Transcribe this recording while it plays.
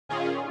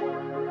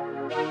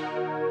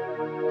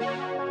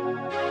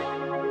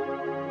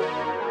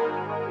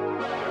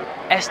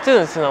As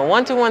students in a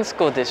one-to-one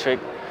school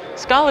district,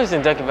 scholars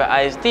in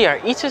Duncanville ISD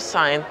are each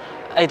assigned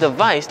a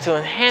device to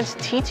enhance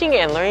teaching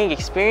and learning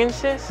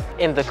experiences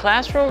in the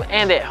classroom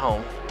and at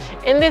home.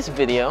 In this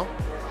video,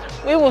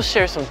 we will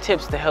share some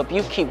tips to help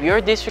you keep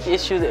your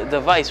district-issued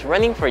device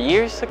running for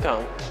years to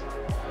come.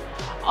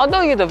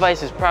 Although your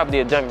device is property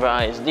of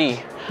Duncanville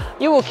ISD,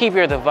 you will keep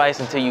your device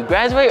until you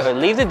graduate or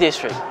leave the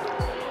district.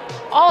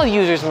 All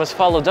users must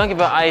follow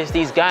Duncanville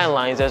ISD's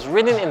guidelines as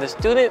written in the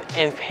Student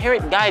and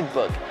Parent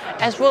Guidebook,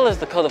 as well as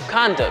the Code of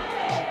Conduct,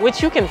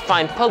 which you can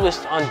find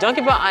published on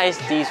Duncanville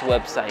ISD's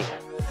website.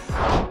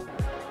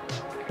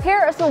 Here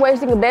are some ways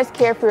to get best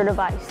care for your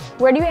device.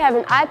 Whether you have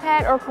an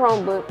iPad or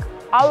Chromebook,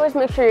 always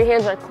make sure your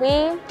hands are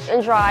clean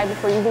and dry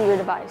before using your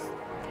device.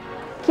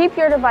 Keep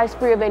your device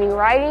free of any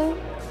writing,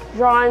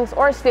 drawings,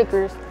 or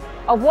stickers.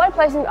 Avoid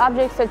placing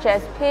objects such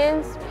as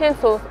pens,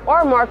 pencils,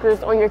 or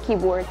markers on your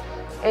keyboard.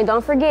 And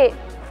don't forget,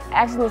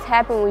 accidents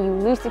happen when you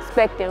least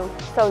expect them,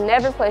 so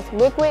never place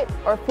liquid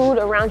or food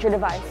around your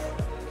device.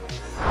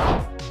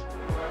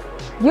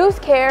 Use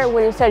care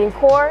when inserting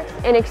cords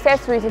and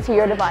accessories into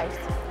your device.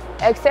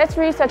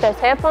 Accessories such as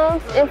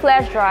headphones and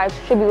flash drives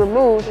should be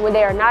removed when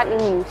they are not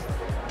in use.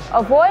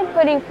 Avoid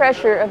putting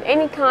pressure of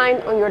any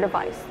kind on your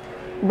device.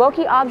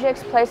 Bulky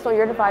objects placed on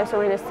your device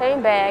or in the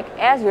same bag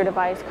as your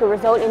device could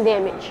result in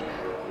damage.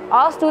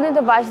 All student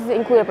devices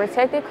include a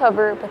protective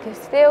cover but can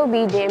still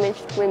be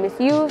damaged when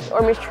misused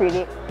or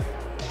mistreated.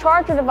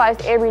 Charge your device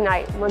every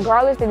night,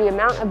 regardless of the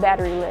amount of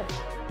battery left.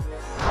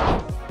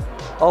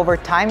 Over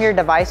time, your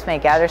device may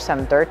gather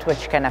some dirt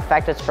which can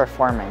affect its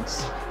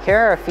performance. Here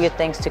are a few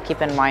things to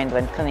keep in mind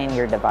when cleaning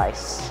your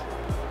device.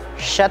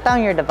 Shut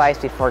down your device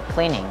before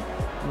cleaning.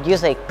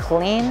 Use a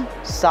clean,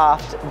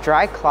 soft,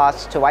 dry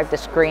cloth to wipe the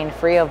screen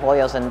free of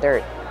oils and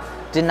dirt.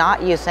 Do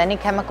not use any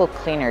chemical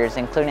cleaners,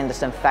 including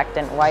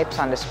disinfectant wipes,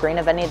 on the screen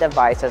of any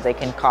device as they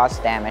can cause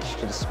damage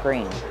to the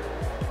screen.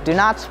 Do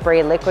not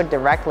spray liquid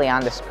directly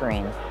on the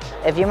screen.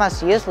 If you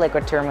must use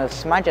liquid to remove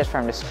smudges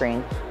from the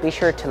screen, be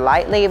sure to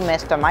lightly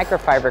mist a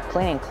microfiber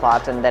cleaning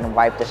cloth and then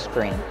wipe the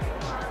screen.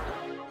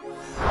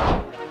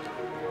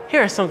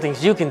 Here are some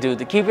things you can do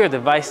to keep your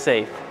device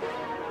safe.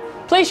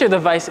 Place your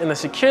device in a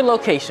secure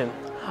location.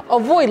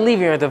 Avoid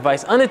leaving your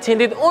device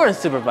unattended or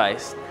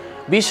unsupervised.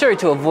 Be sure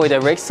to avoid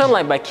direct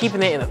sunlight by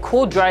keeping it in a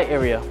cool, dry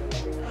area.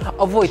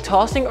 Avoid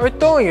tossing or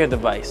throwing your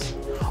device.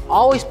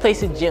 Always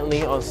place it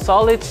gently on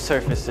solid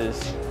surfaces.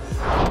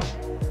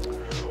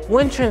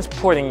 When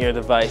transporting your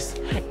device,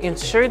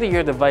 ensure that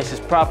your device is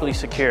properly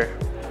secure.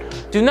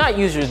 Do not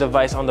use your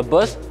device on the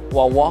bus,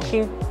 while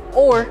walking,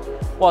 or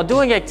while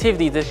doing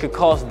activities that could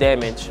cause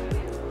damage.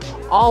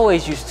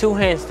 Always use two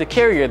hands to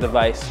carry your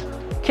device.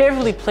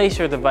 Carefully place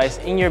your device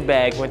in your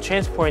bag when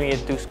transporting it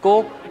through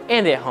school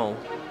and at home.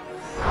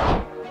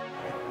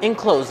 In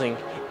closing,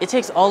 it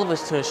takes all of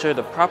us to ensure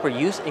the proper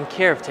use and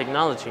care of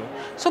technology.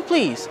 So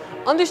please,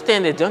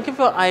 understand that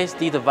Duncanville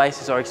ISD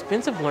devices are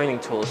expensive learning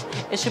tools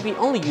and should be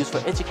only used for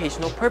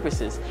educational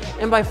purposes.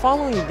 And by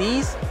following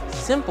these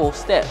simple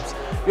steps,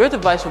 your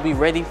device will be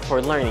ready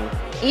for learning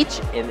each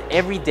and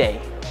every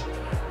day.